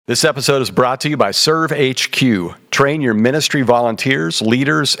This episode is brought to you by Serve HQ. Train your ministry volunteers,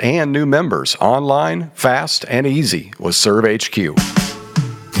 leaders, and new members online, fast, and easy with Serve HQ.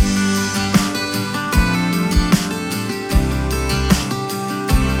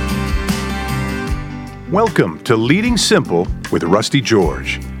 Welcome to Leading Simple with Rusty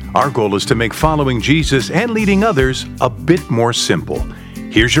George. Our goal is to make following Jesus and leading others a bit more simple.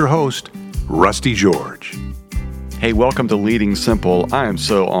 Here's your host, Rusty George. Hey, welcome to Leading Simple. I am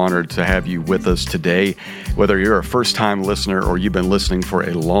so honored to have you with us today, whether you're a first-time listener or you've been listening for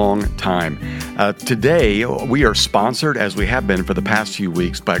a long time. Today, we are sponsored, as we have been for the past few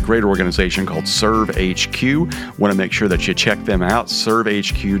weeks, by a great organization called Serve HQ. Want to make sure that you check them out,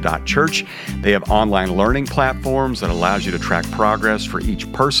 servehq.church. They have online learning platforms that allows you to track progress for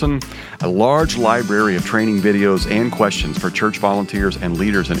each person, a large library of training videos and questions for church volunteers and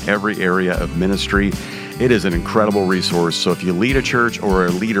leaders in every area of ministry. It is an incredible resource, so if you lead a church or are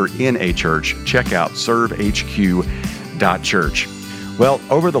a leader in a church, check out servehq.church. Well,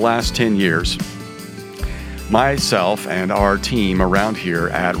 over the last 10 years, myself and our team around here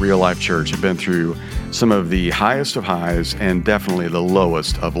at Real Life Church have been through some of the highest of highs and definitely the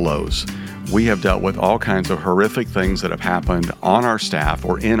lowest of lows. We have dealt with all kinds of horrific things that have happened on our staff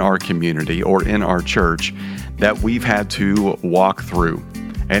or in our community or in our church that we've had to walk through,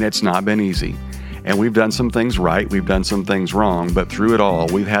 and it's not been easy. And we've done some things right, we've done some things wrong, but through it all,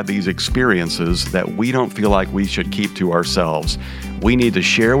 we've had these experiences that we don't feel like we should keep to ourselves. We need to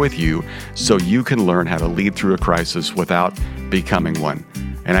share with you so you can learn how to lead through a crisis without becoming one.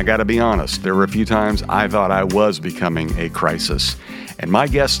 And I gotta be honest, there were a few times I thought I was becoming a crisis. And my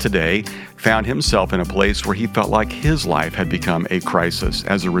guest today found himself in a place where he felt like his life had become a crisis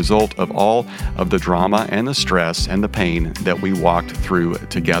as a result of all of the drama and the stress and the pain that we walked through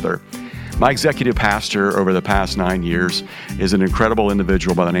together. My executive pastor over the past 9 years is an incredible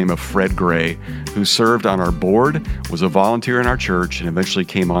individual by the name of Fred Gray, who served on our board, was a volunteer in our church, and eventually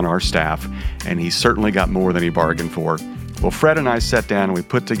came on our staff, and he certainly got more than he bargained for. Well, Fred and I sat down and we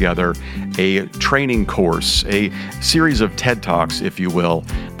put together a training course, a series of TED Talks, if you will,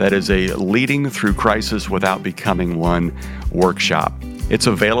 that is a Leading Through Crisis Without Becoming One workshop. It's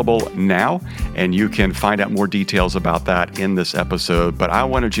available now, and you can find out more details about that in this episode. But I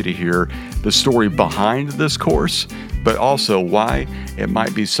wanted you to hear the story behind this course, but also why it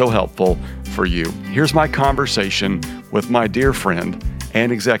might be so helpful for you. Here's my conversation with my dear friend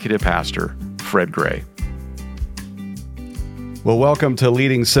and executive pastor, Fred Gray. Well, welcome to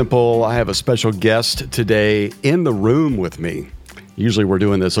Leading Simple. I have a special guest today in the room with me. Usually we're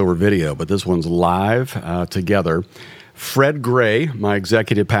doing this over video, but this one's live together. Fred Gray, my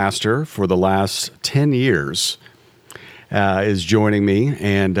executive pastor for the last 10 years, is joining me,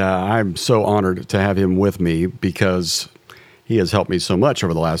 and I'm so honored to have him with me because he has helped me so much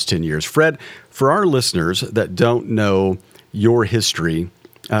over the last 10 years. Fred, for our listeners that don't know your history,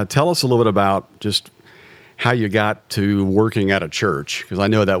 tell us a little bit about just how you got to working at a church, because I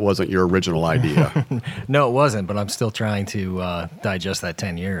know that wasn't your original idea. No, it wasn't, but I'm still trying to digest that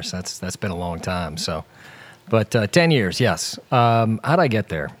 10 years. That's been a long time, so... But 10 years, yes. How'd I get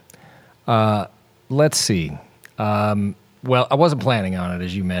there? Let's see. Well, I wasn't planning on it,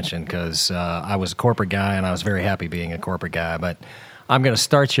 as you mentioned, because I was a corporate guy, and I was very happy being a corporate guy. But I'm going to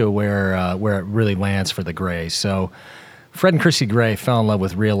start you where it really lands for the Grays. So Fred and Chrissy Gray fell in love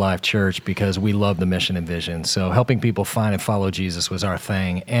with Real Life Church because we love the mission and vision. So helping people find and follow Jesus was our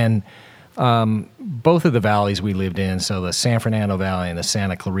thing. And both of the valleys we lived in, so the San Fernando Valley and the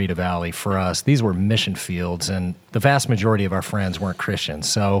Santa Clarita Valley, for us, these were mission fields, and the vast majority of our friends weren't Christians.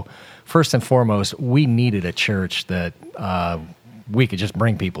 So first and foremost, we needed a church that we could just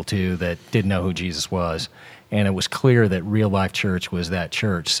bring people to that didn't know who Jesus was, and it was clear that Real Life Church was that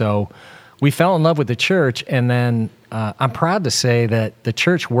church. So we fell in love with the church, and then I'm proud to say that the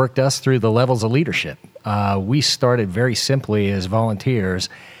church worked us through the levels of leadership. We started very simply as volunteers,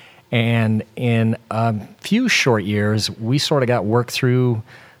 and in a few short years, we sort of got worked through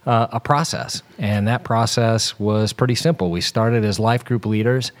a process, and that process was pretty simple. We started as life group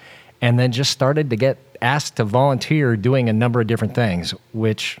leaders, and then just started to get asked to volunteer doing a number of different things,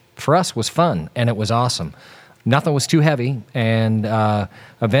 which for us was fun, and it was awesome. Nothing was too heavy, and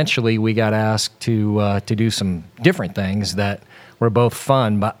eventually we got asked to do some different things that were both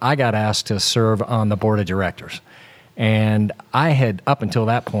fun, but I got asked to serve on the board of directors. And I had, up until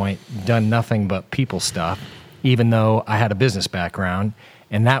that point, done nothing but people stuff, even though I had a business background,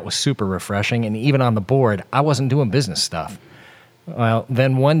 and that was super refreshing. And even on the board, I wasn't doing business stuff. Well,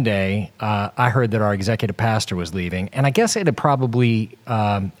 then one day, I heard that our executive pastor was leaving, and I guess it had probably,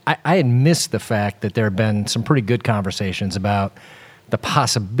 I had missed the fact that there had been some pretty good conversations about the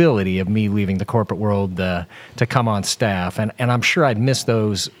possibility of me leaving the corporate world to come on staff. And I'm sure I'd miss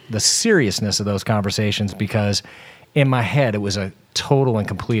the seriousness of those conversations, because in my head, it was a total and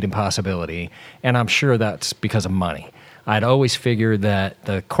complete impossibility. And I'm sure that's because of money. I'd always figured that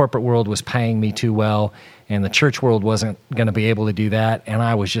the corporate world was paying me too well, and the church world wasn't going to be able to do that. And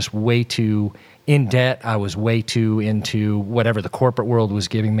I was just way too in debt. I was way too into whatever the corporate world was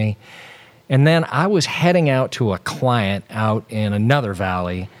giving me. And then I was heading out to a client out in another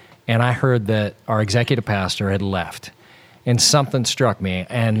valley, and I heard that our executive pastor had left. And something struck me.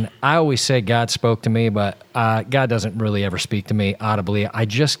 And I always say God spoke to me, but God doesn't really ever speak to me audibly. I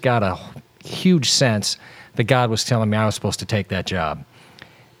just got a huge sense that God was telling me I was supposed to take that job.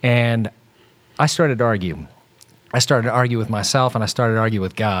 And I started to argue. I started to argue with myself, and I started to argue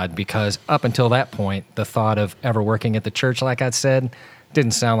with God, because up until that point, the thought of ever working at the church, like I'd said,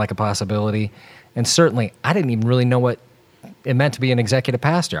 didn't sound like a possibility. And certainly, I didn't even really know what it meant to be an executive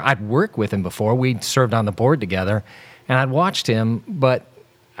pastor. I'd worked with him before. We'd served on the board together, and I'd watched him, but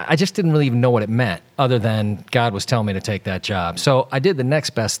I just didn't really even know what it meant, other than God was telling me to take that job. So I did the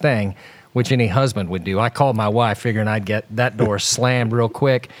next best thing, which any husband would do. I called my wife, figuring I'd get that door slammed real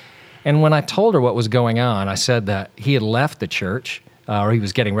quick. And when I told her what was going on, I said that he had left the church, or he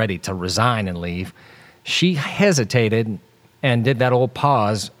was getting ready to resign and leave. She hesitated and did that old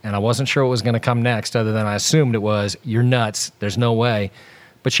pause, and I wasn't sure what was going to come next, other than I assumed it was, "You're nuts, there's no way."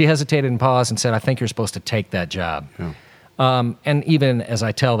 But she hesitated and paused and said, "I think you're supposed to take that job." Yeah. And even as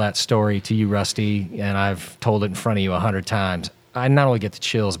I tell that story to you, Rusty, and I've told it in front of you 100 times, I not only get the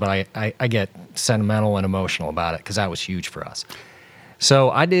chills, but I get sentimental and emotional about it, because that was huge for us.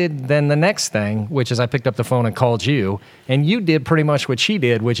 So I did then the next thing, which is I picked up the phone and called you, and you did pretty much what she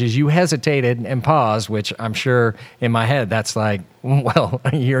did, which is you hesitated and paused, which I'm sure in my head that's like, well,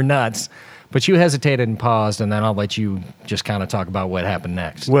 you're nuts. But you hesitated and paused, and then I'll let you just kind of talk about what happened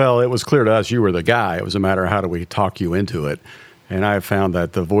next. Well, it was clear to us you were the guy. It was a matter of how do we talk you into it. And I have found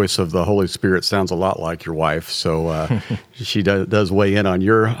that the voice of the Holy Spirit sounds a lot like your wife. So she does weigh in on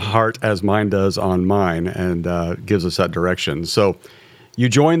your heart as mine does on mine, and gives us that direction. So you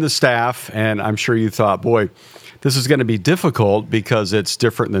joined the staff, and I'm sure you thought, boy, this is going to be difficult because it's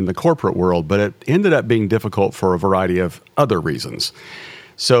different than the corporate world. But it ended up being difficult for a variety of other reasons.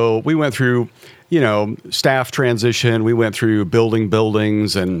 So we went through, staff transition. We went through building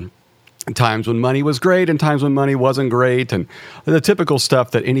buildings, and times when money was great and times when money wasn't great, and the typical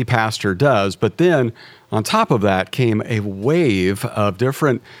stuff that any pastor does. But then on top of that came a wave of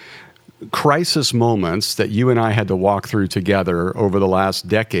different crisis moments that you and I had to walk through together over the last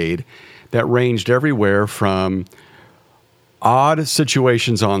decade that ranged everywhere from odd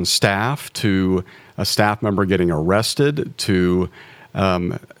situations on staff to a staff member getting arrested to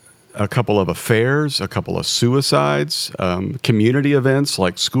a couple of affairs, a couple of suicides, community events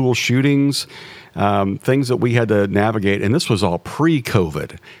like school shootings, things that we had to navigate. And this was all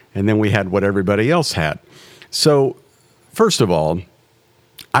pre-COVID. And then we had what everybody else had. So first of all,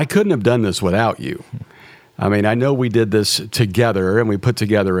 I couldn't have done this without you. I mean, I know we did this together and we put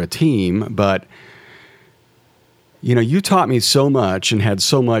together a team, but you taught me so much and had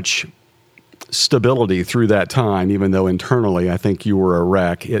so much stability through that time, even though internally I think you were a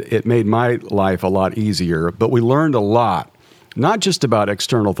wreck. It made my life a lot easier, but we learned a lot, not just about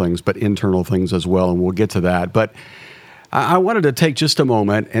external things, but internal things as well, and we'll get to that. But I wanted to take just a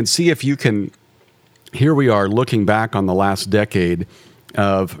moment and see if you can, here we are looking back on the last decade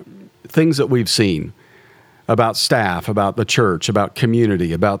of things that we've seen about staff, about the church, about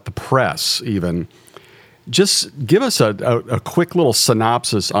community, about the press even. Just give us a quick little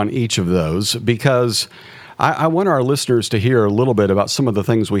synopsis on each of those, because I want our listeners to hear a little bit about some of the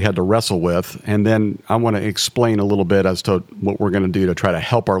things we had to wrestle with, and then I want to explain a little bit as to what we're going to do to try to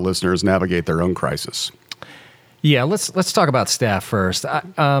help our listeners navigate their own crisis. Yeah, let's talk about staff first.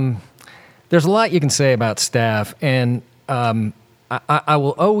 There's a lot you can say about staff, and I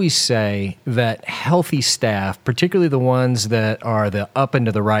will always say that healthy staff, particularly the ones that are the up and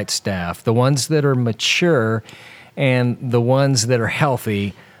to the right staff, the ones that are mature and the ones that are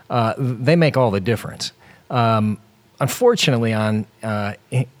healthy, they make all the difference. Unfortunately, in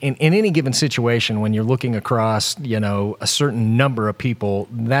any given situation, when you're looking across, a certain number of people,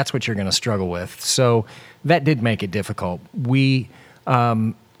 that's what you're going to struggle with. So that did make it difficult. We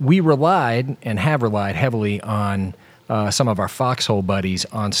relied and have relied heavily on some of our foxhole buddies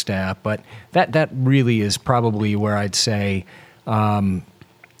on staff, but that really is probably where I'd say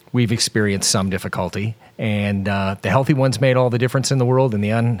we've experienced some difficulty, and the healthy ones made all the difference in the world, and the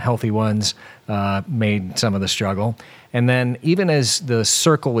unhealthy ones made some of the struggle. And then even as the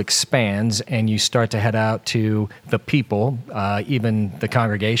circle expands and you start to head out to the people, even the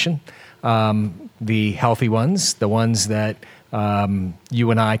congregation, the healthy ones, the ones that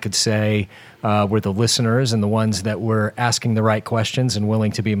you and I could say were the listeners and the ones that were asking the right questions and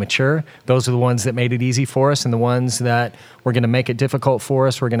willing to be mature, those are the ones that made it easy for us, and the ones that were going to make it difficult for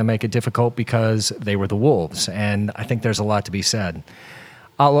us were going to make it difficult because they were the wolves. And I think there's a lot to be said.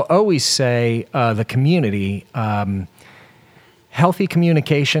 I'll always say the community, healthy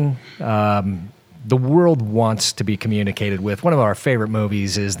communication, the world wants to be communicated with. One of our favorite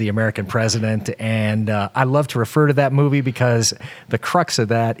movies is The American President, and I love to refer to that movie because the crux of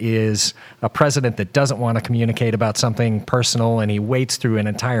that is a president that doesn't want to communicate about something personal, and he waits through an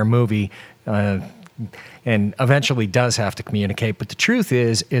entire movie and eventually does have to communicate. But the truth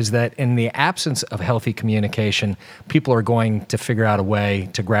is that in the absence of healthy communication, people are going to figure out a way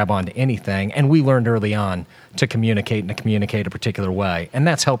to grab onto anything. And we learned early on to communicate and to communicate a particular way. And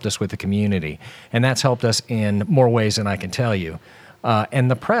that's helped us with the community. And that's helped us in more ways than I can tell you. And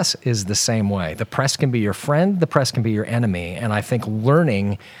the press is the same way. The press can be your friend. The press can be your enemy. And I think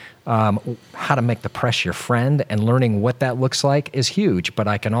learning how to make the press your friend and learning what that looks like is huge. But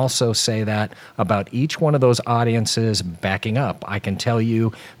I can also say that about each one of those audiences backing up. I can tell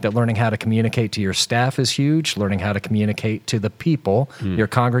you that learning how to communicate to your staff is huge. Learning how to communicate to the people, your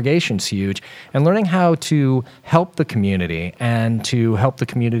congregation's huge. And learning how to help the community and to help the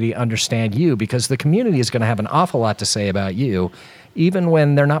community understand you, because the community is going to have an awful lot to say about you, even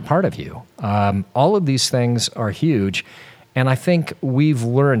when they're not part of you. All of these things are huge. And I think we've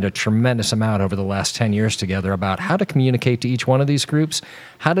learned a tremendous amount over the last 10 years together about how to communicate to each one of these groups,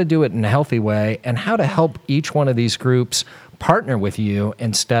 how to do it in a healthy way, and how to help each one of these groups partner with you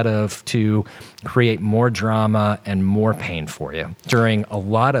instead of to create more drama and more pain for you during a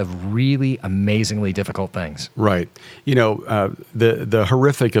lot of really amazingly difficult things. Right. You know, the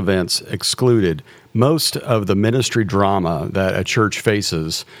horrific events excluded, most of the ministry drama that a church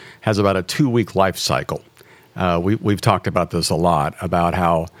faces has about a 2-week life cycle. We've talked about this a lot, about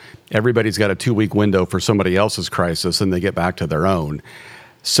how everybody's got a 2-week window for somebody else's crisis and they get back to their own.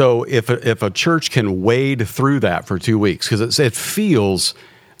 So if a church can wade through that for 2 weeks, because it feels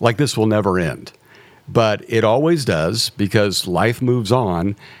like this will never end, but it always does, because life moves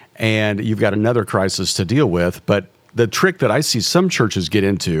on and you've got another crisis to deal with. But the trick that I see some churches get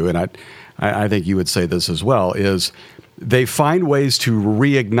into, and I think you would say this as well, is they find ways to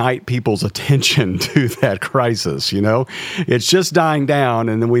reignite people's attention to that crisis. You know, it's just dying down,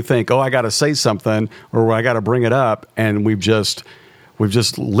 and then we think, oh, I got to say something, or I got to bring it up, and we've just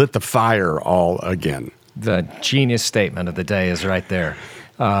lit the fire all again. The genius statement of the day is right there.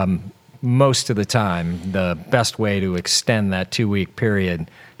 Most of the time, the best way to extend that 2-week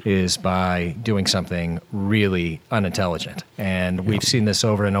period is by doing something really unintelligent. And we've seen this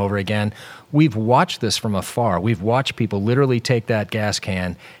over and over again. We've watched this from afar. We've watched people literally take that gas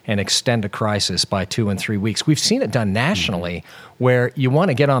can and extend a crisis by 2 and 3 weeks. We've seen it done nationally, where you want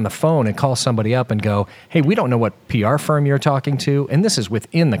to get on the phone and call somebody up and go, hey, we don't know what PR firm you're talking to, and this is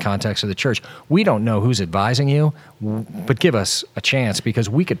within the context of the church. We don't know who's advising you, but give us a chance, because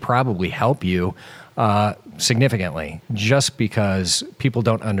we could probably help you significantly, just because people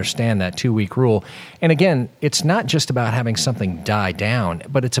don't understand that 2-week rule. And again, it's not just about having something die down,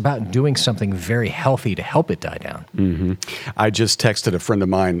 but it's about doing something very healthy to help it die down. Mm-hmm. I just texted a friend of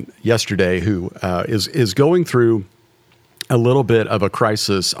mine yesterday who is going through a little bit of a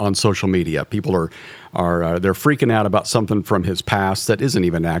crisis on social media. People are they're freaking out about something from his past that isn't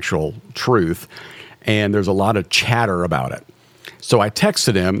even actual truth, and there's a lot of chatter about it. So I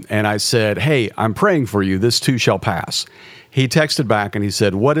texted him and I said, hey, I'm praying for you. This too shall pass. He texted back and he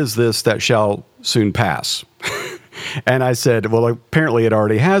said, what is this that shall soon pass? And I said, well, apparently it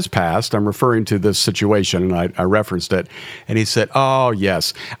already has passed. I'm referring to this situation, and I referenced it. And he said, oh,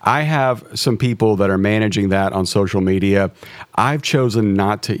 yes, I have some people that are managing that on social media. I've chosen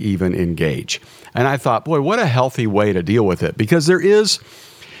not to even engage. And I thought, boy, what a healthy way to deal with it, because there is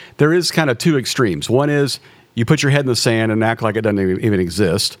kind of two extremes. One is you put your head in the sand and act like it doesn't even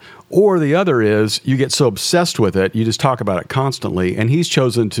exist. Or the other is you get so obsessed with it, you just talk about it constantly. And he's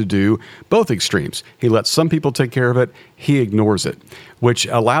chosen to do both extremes. He lets some people take care of it. He ignores it, which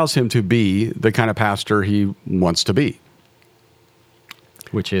allows him to be the kind of pastor he wants to be.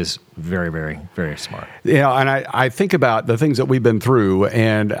 Which is very, very, very smart. You know, and I think about the things that we've been through,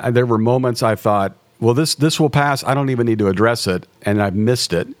 and there were moments I thought, well, this will pass. I don't even need to address it. And I've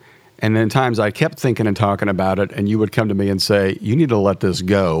missed it. And then times I kept thinking and talking about it, and you would come to me and say, you need to let this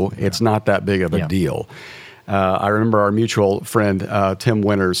go. It's not that big of a deal. I remember our mutual friend, Tim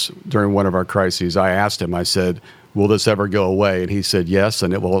Winters, during one of our crises, I asked him, I said, will this ever go away? And he said, yes,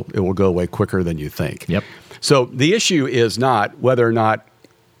 and it will go away quicker than you think. Yep. So the issue is not whether or not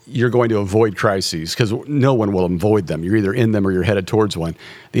you're going to avoid crises, because no one will avoid them. You're either in them or you're headed towards one.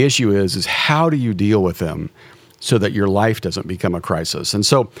 The issue is how do you deal with them so that your life doesn't become a crisis? And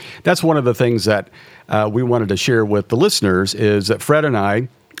so that's one of the things that we wanted to share with the listeners is that Fred and I,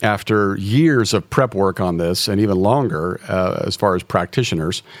 after years of prep work on this, and even longer as far as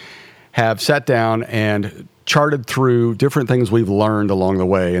practitioners, have sat down and charted through different things we've learned along the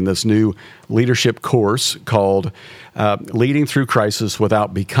way in this new leadership course called Leading Through Crisis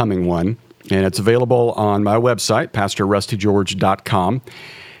Without Becoming One. And it's available on my website, PastorRustyGeorge.com.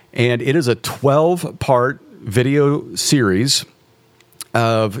 And it is a 12-part video series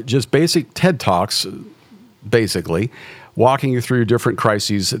of just basic TED Talks, basically, walking you through different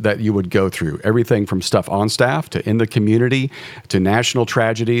crises that you would go through. Everything from stuff on staff to in the community to national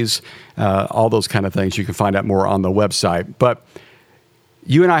tragedies, all those kind of things. You can find out more on the website. But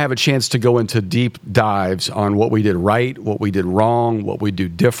you and I have a chance to go into deep dives on what we did right, what we did wrong, what we do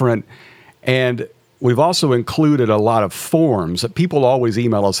different. And we've also included a lot of forms that people always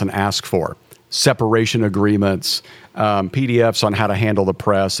email us and ask for. Separation agreements, PDFs on how to handle the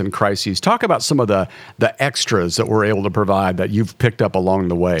press and crises. Talk about some of the extras that we're able to provide that you've picked up along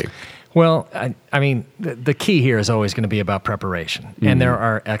the way. Well, I mean, the key here is always going to be about preparation. Mm-hmm. And there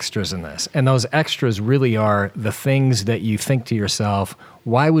are extras in this. And those extras really are the things that you think to yourself,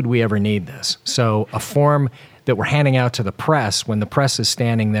 why would we ever need this? So a form that we're handing out to the press when the press is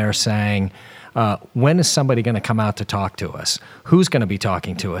standing there saying, when is somebody going to come out to talk to us? Who's going to be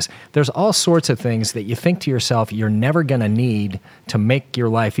talking to us? There's all sorts of things that you think to yourself you're never going to need to make your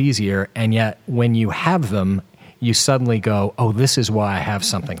life easier, and yet when you have them, you suddenly go, oh, this is why I have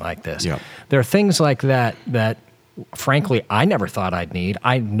something like this. Yeah. There are things like that frankly, I never thought I'd need.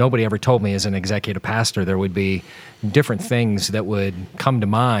 Nobody ever told me as an executive pastor there would be different things that would come to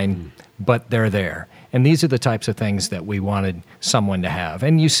mind, but they're there. And these are the types of things that we wanted someone to have.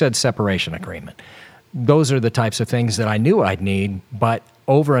 And you said separation agreement. Those are the types of things that I knew I'd need, but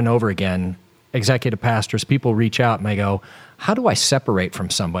over and over again, executive pastors, people reach out and they go, how do I separate from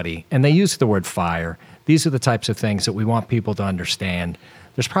somebody? And they use the word fire. These are the types of things that we want people to understand.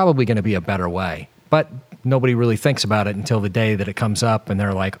 There's probably going to be a better way, but nobody really thinks about it until the day that it comes up and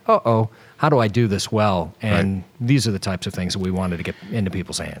they're like, uh-oh, how do I do this well? And these are the types of things that we wanted to get into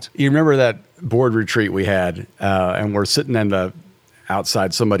people's hands. You remember that board retreat we had, and we're sitting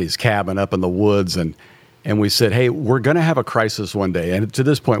outside somebody's cabin up in the woods, and we said, hey, we're going to have a crisis one day. And to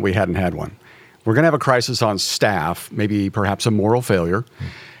this point, we hadn't had one. We're going to have a crisis on staff, maybe perhaps a moral failure.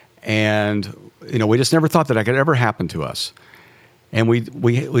 And, we just never thought that could ever happen to us. And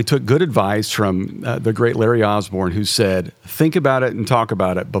we took good advice from the great Larry Osborne, who said, think about it and talk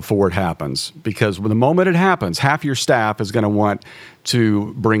about it before it happens. Because the moment it happens, half your staff is going to want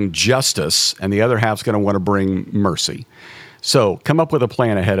to bring justice, and the other half's going to want to bring mercy. So come up with a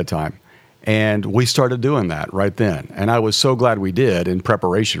plan ahead of time. And we started doing that right then. And I was so glad we did in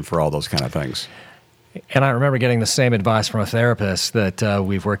preparation for all those kind of things. And I remember getting the same advice from a therapist that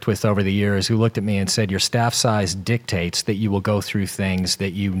we've worked with over the years, who looked at me and said, your staff size dictates that you will go through things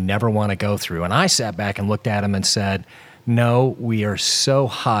that you never want to go through. And I sat back and looked at him and said, no, we are so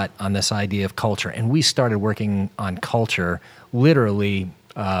hot on this idea of culture. And we started working on culture literally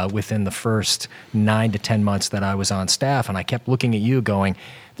within the first 9 to 10 months that I was on staff. And I kept looking at you going,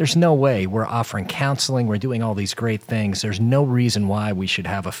 there's no way. We're offering counseling. We're doing all these great things. There's no reason why we should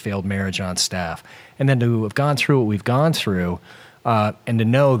have a failed marriage on staff. And then to have gone through what we've gone through, and to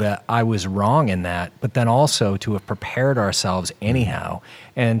know that I was wrong in that, but then also to have prepared ourselves anyhow,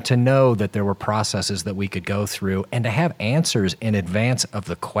 and to know that there were processes that we could go through, and to have answers in advance of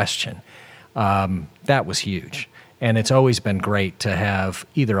the question, that was huge. And it's always been great to have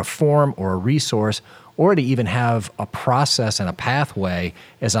either a form or a resource, or to even have a process and a pathway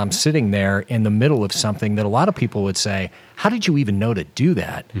as I'm sitting there in the middle of something that a lot of people would say, how did you even know to do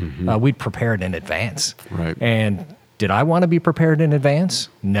that? Mm-hmm. We'd prepared in advance. Right. And did I want to be prepared in advance?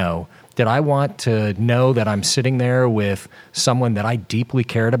 No. Did I want to know that I'm sitting there with someone that I deeply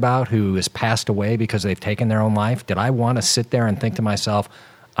cared about who has passed away because they've taken their own life? Did I want to sit there and think to myself,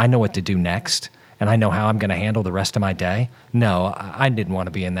 I know what to do next, and I know how I'm going to handle the rest of my day? No, I didn't want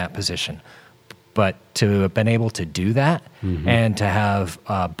to be in that position. But to have been able to do that, mm-hmm. and to have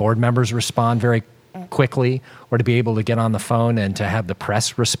board members respond very quickly, or to be able to get on the phone and to have the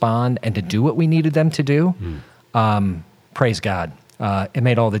press respond and to do what we needed them to do, praise God. it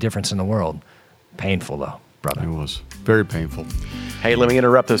made all the difference in the world. Painful, though, brother. It was very painful. Hey, let me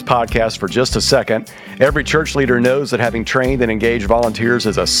interrupt this podcast for just a second. Every church leader knows that having trained and engaged volunteers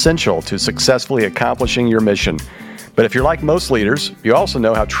is essential to successfully accomplishing your mission. But if you're like most leaders, you also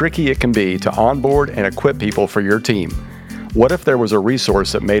know how tricky it can be to onboard and equip people for your team. What if there was a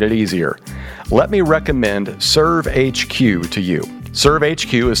resource that made it easier? Let me recommend Serve HQ to you. Serve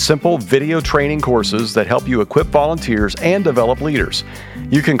HQ is simple video training courses that help you equip volunteers and develop leaders.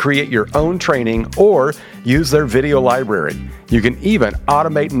 You can create your own training or use their video library. You can even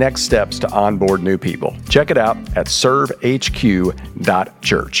automate next steps to onboard new people. Check it out at servehq.church.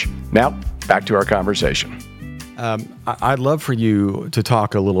 Now, back to our conversation. I'd love for you to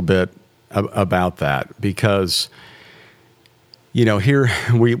talk a little bit about that because, you know, here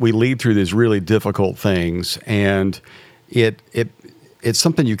we lead through these really difficult things, and it's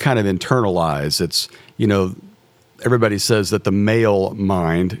something you kind of internalize. It's, you know, everybody says that the male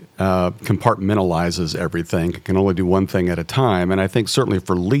mind compartmentalizes everything. It can only do one thing at a time. And I think certainly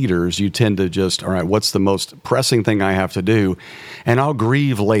for leaders, you tend to just, all right, what's the most pressing thing I have to do? And I'll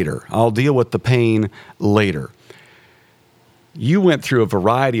grieve later. I'll deal with the pain later. You went through a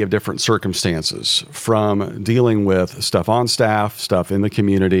variety of different circumstances, from dealing with stuff on staff, stuff in the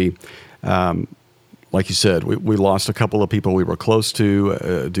community. Like you said, we lost a couple of people we were close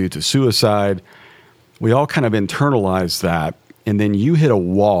to due to suicide. We all kind of internalized that, and then you hit a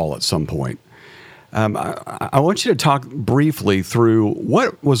wall at some point. I want you to talk briefly through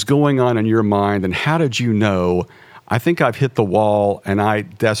what was going on in your mind, and how did you know, I think I've hit the wall and I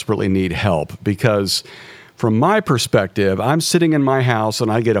desperately need help? Because from my perspective, I'm sitting in my house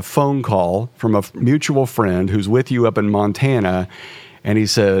and I get a phone call from a mutual friend who's with you up in Montana, and he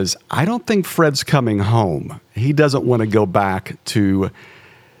says, I don't think Fred's coming home. He doesn't want to go back to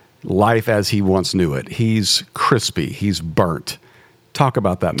life as he once knew it. He's crispy. He's burnt. Talk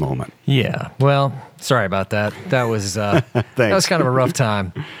about that moment. Yeah. Well, sorry about that. That was that was kind of a rough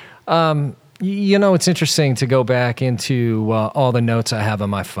time. You know, it's interesting to go back into all the notes I have on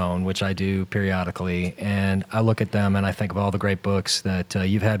my phone, which I do periodically, and I look at them and I think of all the great books that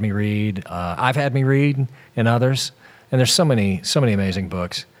you've had me read, I've had me read, and others. And there's so many amazing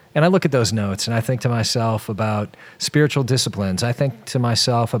books. And I look at those notes and I think to myself about spiritual disciplines. I think to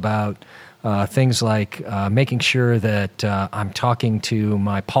myself about things like making sure that I'm talking to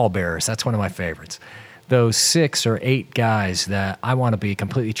my pallbearers. That's one of my favorites. Those 6 or 8 guys that I want to be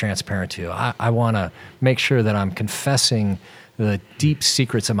completely transparent to. I want to make sure that I'm confessing the deep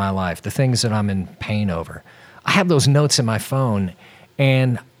secrets of my life, the things that I'm in pain over. I have those notes in my phone,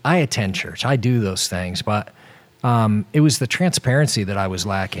 and I attend church. I do those things, but it was the transparency that I was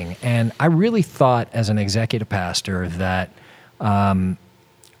lacking. And I really thought as an executive pastor that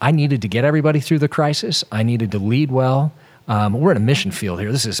I needed to get everybody through the crisis. I needed to lead well. We're in a mission field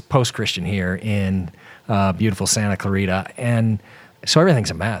here. This is post-Christian here in beautiful Santa Clarita. And so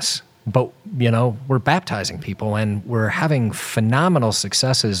everything's a mess. But, you know, we're baptizing people and we're having phenomenal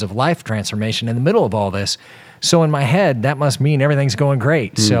successes of life transformation in the middle of all this. So in my head, that must mean everything's going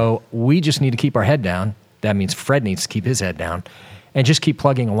great. So we just need to keep our head down. That means Fred needs to keep his head down and just keep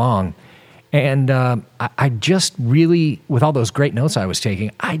plugging along. And I just really, with all those great notes I was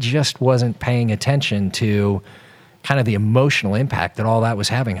taking, I just wasn't paying attention to kind of the emotional impact that all that was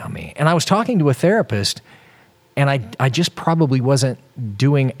having on me. And I was talking to a therapist, and I just probably wasn't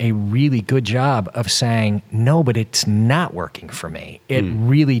doing a really good job of saying, no, but it's not working for me. It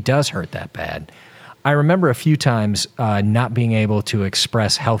really does hurt that bad. I remember a few times not being able to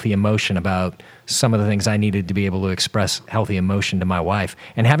express healthy emotion about some of the things I needed to be able to express healthy emotion to my wife,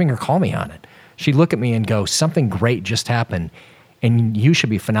 and having her call me on it. She'd look at me and go, something great just happened, and you should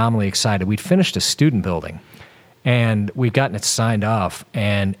be phenomenally excited. We'd finished a student building, and we'd gotten it signed off,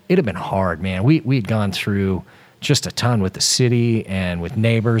 and it had been hard, man. We'd gone through just a ton with the city and with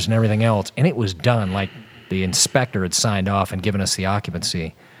neighbors and everything else, and it was done. Like, the inspector had signed off and given us the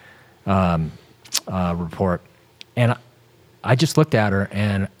occupancy report. And I just looked at her,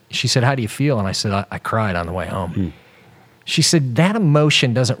 and she said, how do you feel? And I said, I cried on the way home. She said, that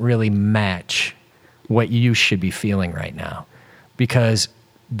emotion doesn't really match what you should be feeling right now, because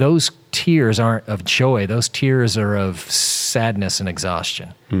those tears aren't of joy. Those tears are of sadness and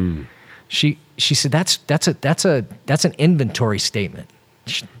exhaustion. She said, that's an inventory statement.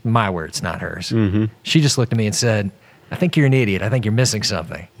 My words, not hers. She just looked at me and said, I think you're an idiot. I think you're missing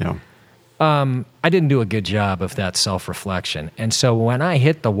something. Yeah. I didn't do a good job of that self-reflection. And so when I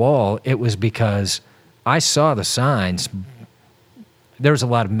hit the wall, it was because I saw the signs. There was a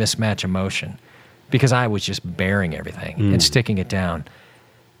lot of mismatch emotion because I was just bearing everything and sticking it down.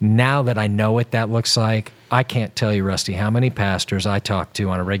 Now that I know what that looks like, I can't tell you, Rusty, how many pastors I talk to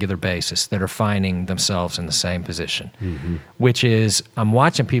on a regular basis that are finding themselves in the same position, which is I'm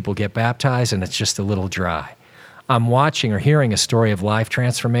watching people get baptized and it's just a little dry. I'm watching or hearing a story of life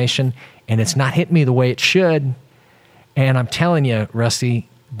transformation and it's not hitting me the way it should. And I'm telling you, Rusty,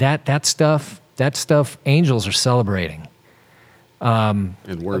 that stuff, angels are celebrating. And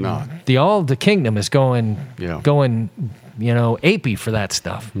we're not. The kingdom is going, apey for that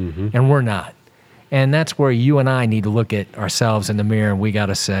stuff, and we're not. And that's where you and I need to look at ourselves in the mirror, and we got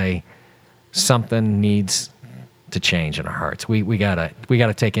to say something needs to change in our hearts. We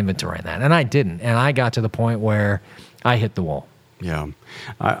gotta take inventory of that. And I didn't, and I got to the point where I hit the wall. Yeah,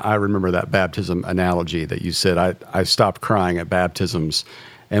 I remember that baptism analogy that you said. I stopped crying at baptisms,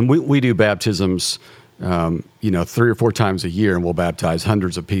 and we do baptisms, 3 or 4 times a year, and we'll baptize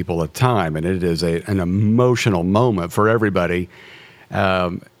hundreds of people at a time, and it is an emotional moment for everybody,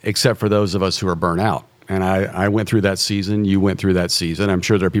 except for those of us who are burnt out. And I went through that season. You went through that season. I'm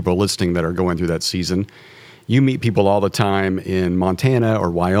sure there are people listening that are going through that season. You meet people all the time in Montana or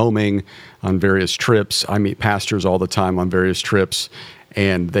Wyoming on various trips. I meet pastors all the time on various trips,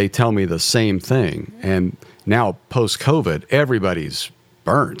 and they tell me the same thing. And now, post-COVID, everybody's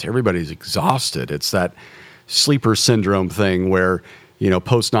burnt. Everybody's exhausted. It's that sleeper syndrome thing where,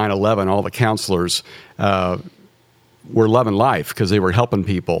 post 9/11, all the counselors were loving life because they were helping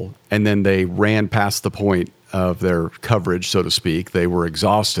people, and then they ran past the point of their coverage, so to speak. They were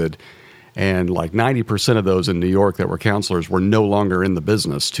exhausted. And like 90% of those in New York that were counselors were no longer in the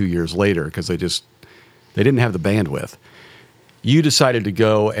business 2 years later because they didn't have the bandwidth. You decided to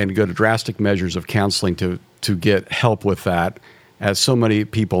go to drastic measures of counseling to get help with that, as so many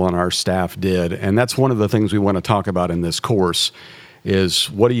people on our staff did. And that's one of the things we want to talk about in this course is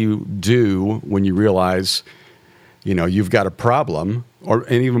what do you do when you realize, you've got a problem,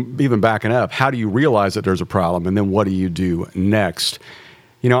 and even backing up, how do you realize that there's a problem, and then what do you do next?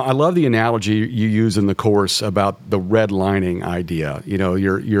 I love the analogy you use in the course about the redlining idea.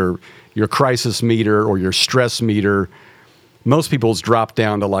 Your crisis meter or your stress meter, most people's drop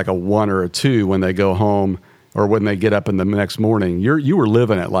down to like a 1 or a 2 when they go home or when they get up in the next morning. You were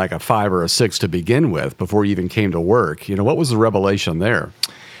living at like a 5 or a 6 to begin with before you even came to work. What was the revelation there?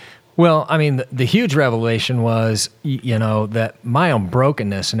 Well, I mean, the huge revelation was, that my own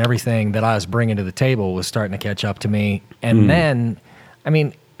brokenness and everything that I was bringing to the table was starting to catch up to me. And then,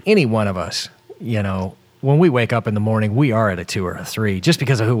 any one of us, when we wake up in the morning, we are at a 2 or a 3 just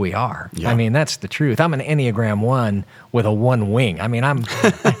because of who we are. Yeah. That's the truth. I'm an Enneagram 1 with a 1 wing.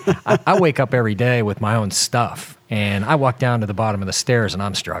 I wake up every day with my own stuff, and I walk down to the bottom of the stairs and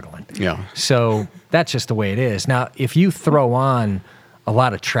I'm struggling. Yeah. So that's just the way it is. Now, if you throw on a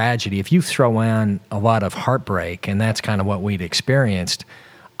lot of tragedy, if you throw on a lot of heartbreak, and that's kind of what we'd experienced,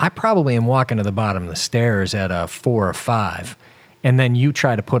 I probably am walking to the bottom of the stairs at a 4 or 5. And then you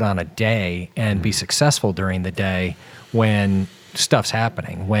try to put on a day and be successful during the day when stuff's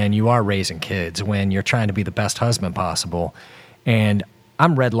happening, when you are raising kids, when you're trying to be the best husband possible. And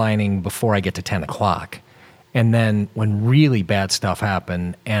I'm redlining before I get to 10 o'clock. And then when really bad stuff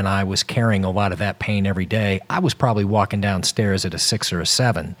happened and I was carrying a lot of that pain every day, I was probably walking downstairs at a 6 or a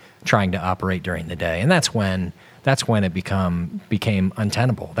 7 trying to operate during the day. And that's when it became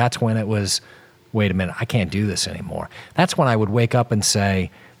untenable. That's when it was, wait a minute, I can't do this anymore. That's when I would wake up and say,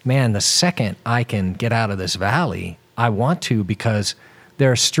 man, the second I can get out of this valley, I want to, because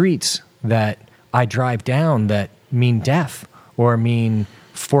there are streets that I drive down that mean death or mean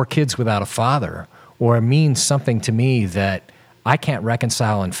 4 kids without a father or mean something to me that I can't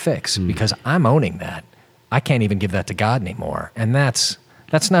reconcile and fix because I'm owning that. I can't even give that to God anymore. And that's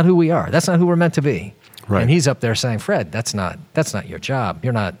not who we are. That's not who we're meant to be. Right. And he's up there saying, Fred, that's not your job.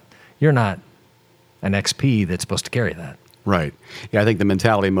 You're not an XP that's supposed to carry that. Right. Yeah, I think the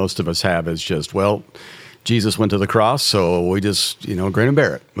mentality most of us have is just, well, Jesus went to the cross, so we just, grin and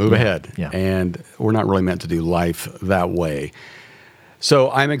bear it, move ahead. Yeah. And we're not really meant to do life that way.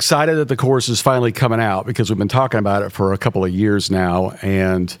 So I'm excited that the course is finally coming out because we've been talking about it for a couple of years now,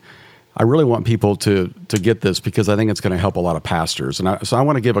 and I really want people to get this because I think it's going to help a lot of pastors. And so I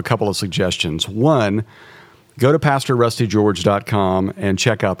want to give a couple of suggestions. One, go to PastorRustyGeorge.com and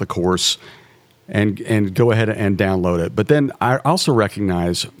check out the course. And go ahead and download it. But then I also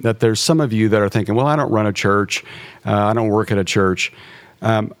recognize that there's some of you that are thinking, well, I don't run a church. I don't work at a church.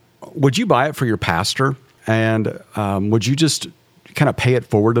 Would you buy it for your pastor? And would you just kind of pay it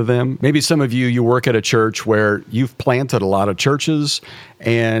forward to them? Maybe some of you work at a church where you've planted a lot of churches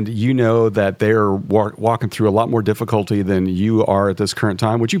and you know that they're walking through a lot more difficulty than you are at this current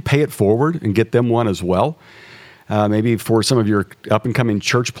time. Would you pay it forward and get them one as well? maybe for some of your up-and-coming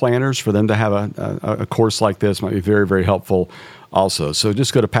church planners, for them to have a course like this might be very, very helpful also. So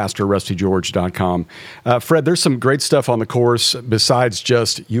just go to PastorRustyGeorge.com. Fred, there's some great stuff on the course besides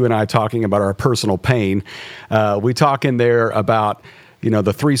just you and I talking about our personal pain. We talk in there about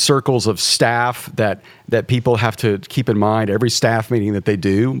the 3 circles of staff that people have to keep in mind every staff meeting that they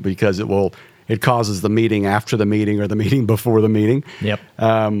do, because it causes the meeting after the meeting or the meeting before the meeting. Yep.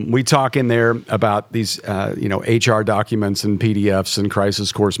 We talk in there about these, HR documents and PDFs and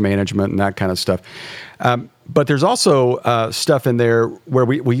crisis course management and that kind of stuff. But there's also stuff in there where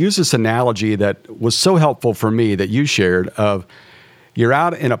we use this analogy that was so helpful for me that you shared of you're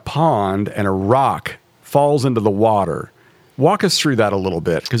out in a pond and a rock falls into the water. Walk us through that a little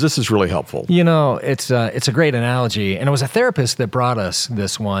bit, because this is really helpful. It's a great analogy, and it was a therapist that brought us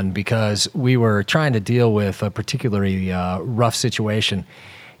this one because we were trying to deal with a particularly rough situation.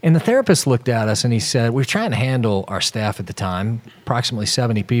 And the therapist looked at us and he said, we were trying to handle our staff at the time, approximately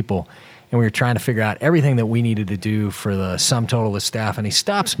 70 people, and we were trying to figure out everything that we needed to do for the sum total of staff. And he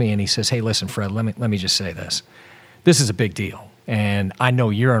stops me and he says, hey, listen, Fred, let me just say this. This is a big deal. And I know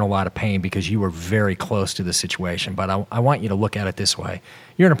you're in a lot of pain because you were very close to the situation, but I want you to look at it this way.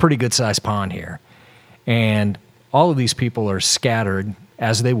 You're in a pretty good-sized pond here, and all of these people are scattered,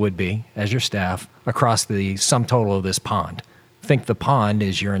 as they would be, as your staff, across the sum total of this pond. Think the pond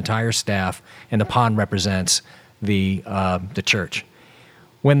is your entire staff, and the pond represents the church.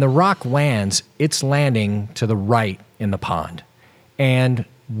 When the rock lands, it's landing to the right in the pond, and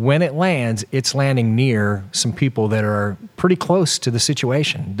when it lands, it's landing near some people that are pretty close to the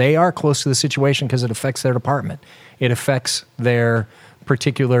situation. They are close to the situation because it affects their department. It affects their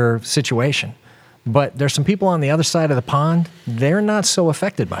particular situation. But there's some people on the other side of the pond, they're not so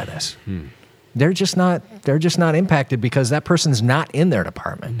affected by this. They're just not impacted because that person's not in their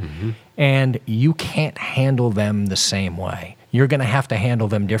department. Mm-hmm. And you can't handle them the same way. You're going to have to handle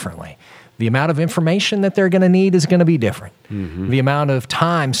them differently. The amount of information that they're going to need is going to be different. Mm-hmm. The amount of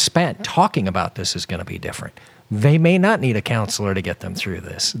time spent talking about this is going to be different. They may not need a counselor to get them through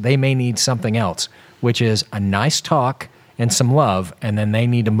this. They may need something else, which is a nice talk and some love, and then they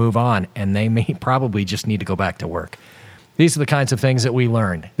need to move on, and they may probably just need to go back to work. These are the kinds of things that we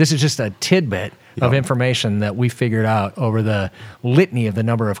learned. This is just a tidbit of information that we figured out over the litany of the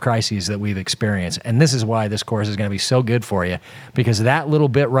number of crises that we've experienced. And this is why this course is going to be so good for you, because that little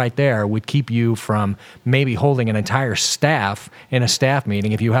bit right there would keep you from maybe holding an entire staff in a staff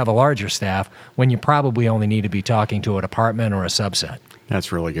meeting if you have a larger staff, when you probably only need to be talking to a department or a subset.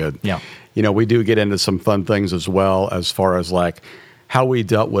 That's really good. Yeah. We do get into some fun things as well, as far as like how we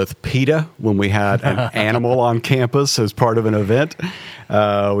dealt with PETA when we had an animal on campus as part of an event.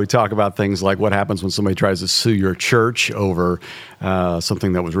 We talk about things like what happens when somebody tries to sue your church over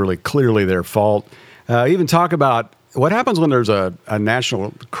something that was really clearly their fault. Even talk about what happens when there's a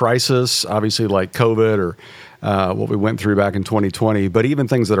national crisis, obviously like COVID or what we went through back in 2020, but even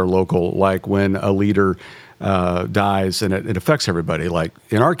things that are local, like when a leader dies and it affects everybody. Like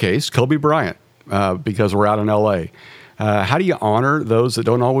in our case, Kobe Bryant, because we're out in LA. How do you honor those that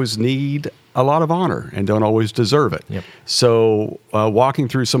don't always need a lot of honor and don't always deserve it? Yep. So walking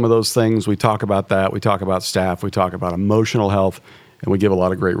through some of those things, we talk about that. We talk about staff. We talk about emotional health, and we give a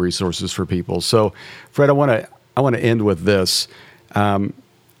lot of great resources for people. So, Fred, I want to end with this.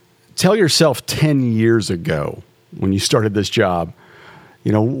 Tell yourself 10 years ago when you started this job,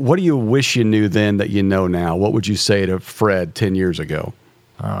 what do you wish you knew then that you know now? What would you say to Fred 10 years ago?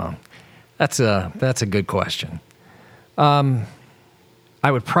 That's a good question.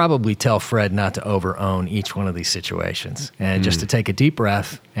 I would probably tell Fred not to over-own each one of these situations and just to take a deep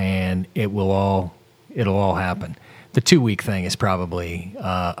breath, and it'll all happen. The 2-week thing is probably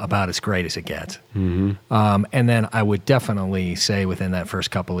about as great as it gets. Mm-hmm. And then I would definitely say within that first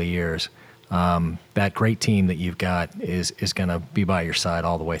couple of years, that great team that you've got is going to be by your side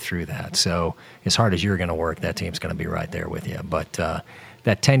all the way through that. So as hard as you're going to work, that team's going to be right there with you. But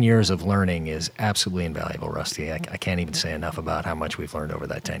that 10 years of learning is absolutely invaluable, Rusty. I can't even say enough about how much we've learned over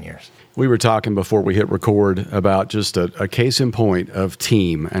that 10 years. We were talking before we hit record about just a case in point of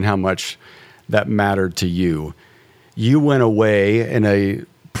team and how much that mattered to you. You went away in a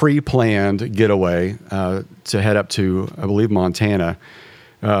pre-planned getaway to head up to, I believe, Montana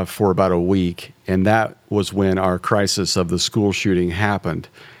for about a week, and that was when our crisis of the school shooting happened.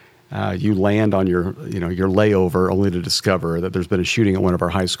 You land on your layover only to discover that there's been a shooting at one of our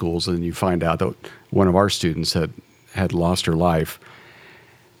high schools, and you find out that one of our students had lost her life.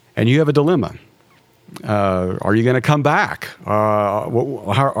 And you have a dilemma. Are you going to come back?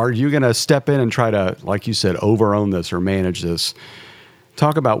 How are you going to step in and try to, like you said, over-own this or manage this?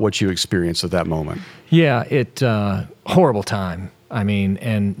 Talk about what you experienced at that moment. Yeah, horrible time. I mean,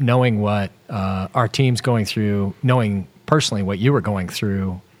 and knowing what our team's going through, knowing personally what you were going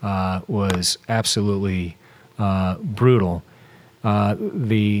through was absolutely brutal.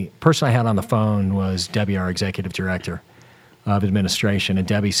 The person I had on the phone was Debbie, our executive director of administration, and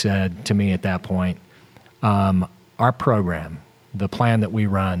Debbie said to me at that point, our program, the plan that we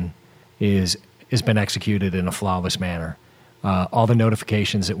run, has been executed in a flawless manner. All the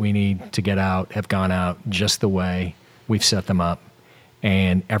notifications that we need to get out have gone out just the way we've set them up,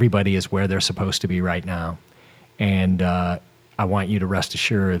 and everybody is where they're supposed to be right now. And I want you to rest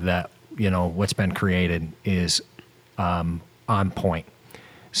assured that what's been created is on point.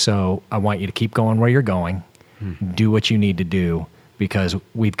 So I want you to keep going where you're going, do what you need to do, because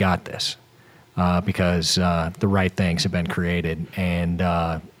we've got this. Because the right things have been created,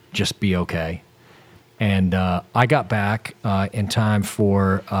 and just be okay. And I got back in time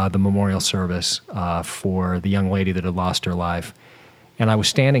for the memorial service for the young lady that had lost her life. And I was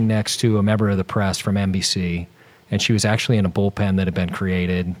standing next to a member of the press from NBC, and she was actually in a bullpen that had been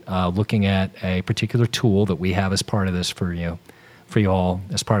created, looking at a particular tool that we have as part of this for you all,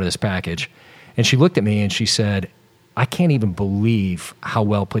 as part of this package. And she looked at me and she said, I can't even believe how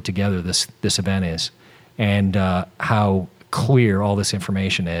well put together this event is, and how clear all this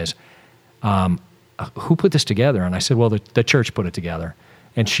information is. Who put this together? And I said, well, the church put it together.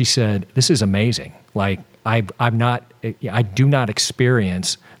 And she said, this is amazing. Like, I do not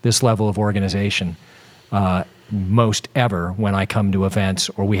experience this level of organization most ever when I come to events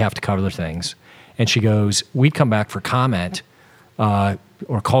or we have to cover things. And she goes, we'd come back for comment or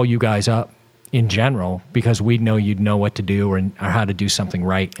call you guys up in general because we'd know you'd know what to do or how to do something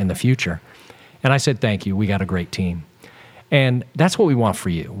right in the future. And I said, thank you. We got a great team. And that's what we want for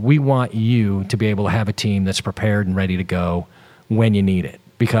you. We want you to be able to have a team that's prepared and ready to go when you need it.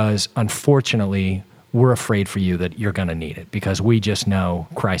 Because unfortunately, we're afraid for you that you're going to need it because we just know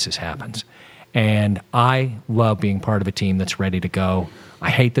crisis happens. And I love being part of a team that's ready to go. I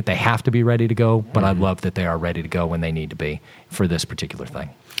hate that they have to be ready to go, but I love that they are ready to go when they need to be for this particular thing.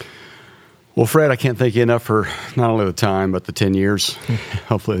 Well, Fred, I can't thank you enough for not only the time, but the 10 years.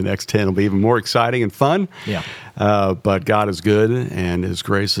 Hopefully the next 10 will be even more exciting and fun. Yeah. But God is good, and His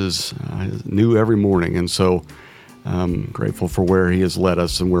grace is new every morning. And so I'm grateful for where He has led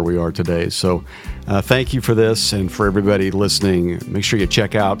us and where we are today. So thank you for this, and for everybody listening, make sure you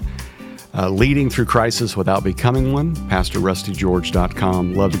check out Leading Through Crisis Without Becoming One,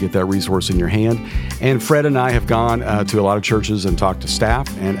 PastorRustyGeorge.com. Love to get that resource in your hand. And Fred and I have gone to a lot of churches and talked to staff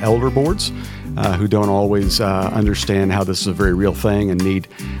and elder boards who don't always understand how this is a very real thing and need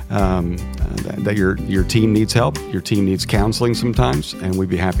that your team needs help. Your team needs counseling sometimes, and we'd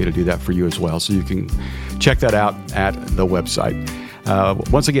be happy to do that for you as well. So you can check that out at the website.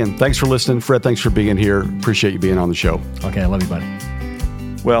 Once again, thanks for listening. Fred, thanks for being here. Appreciate you being on the show. Okay, I love you, buddy.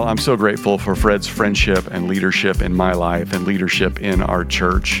 Well, I'm so grateful for Fred's friendship and leadership in my life and leadership in our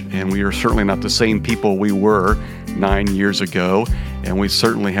church. And we are certainly not the same people we were 9 years ago. And we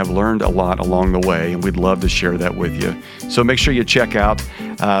certainly have learned a lot along the way, and we'd love to share that with you. So make sure you check out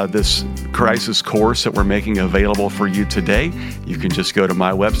this crisis course that we're making available for you today. You can just go to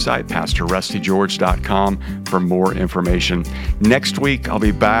my website, PastorRustyGeorge.com, for more information. Next week, I'll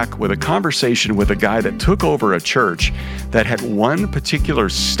be back with a conversation with a guy that took over a church that had one particular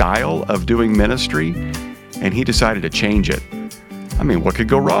style of doing ministry, and he decided to change it. I mean, what could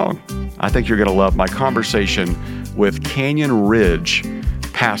go wrong? I think you're going to love my conversation with Canyon Ridge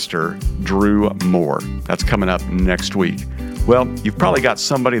pastor Drew Moore. That's coming up next week. Well, you've probably got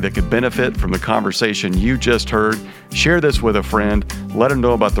somebody that could benefit from the conversation you just heard. Share this with a friend. Let them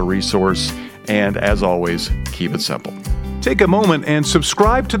know about the resource. And as always, keep it simple. Take a moment and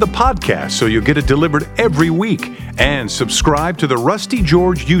subscribe to the podcast so you'll get it delivered every week. And subscribe to the Rusty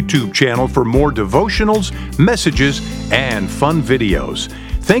George YouTube channel for more devotionals, messages, and fun videos.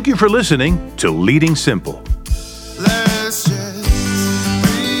 Thank you for listening to Leading Simple.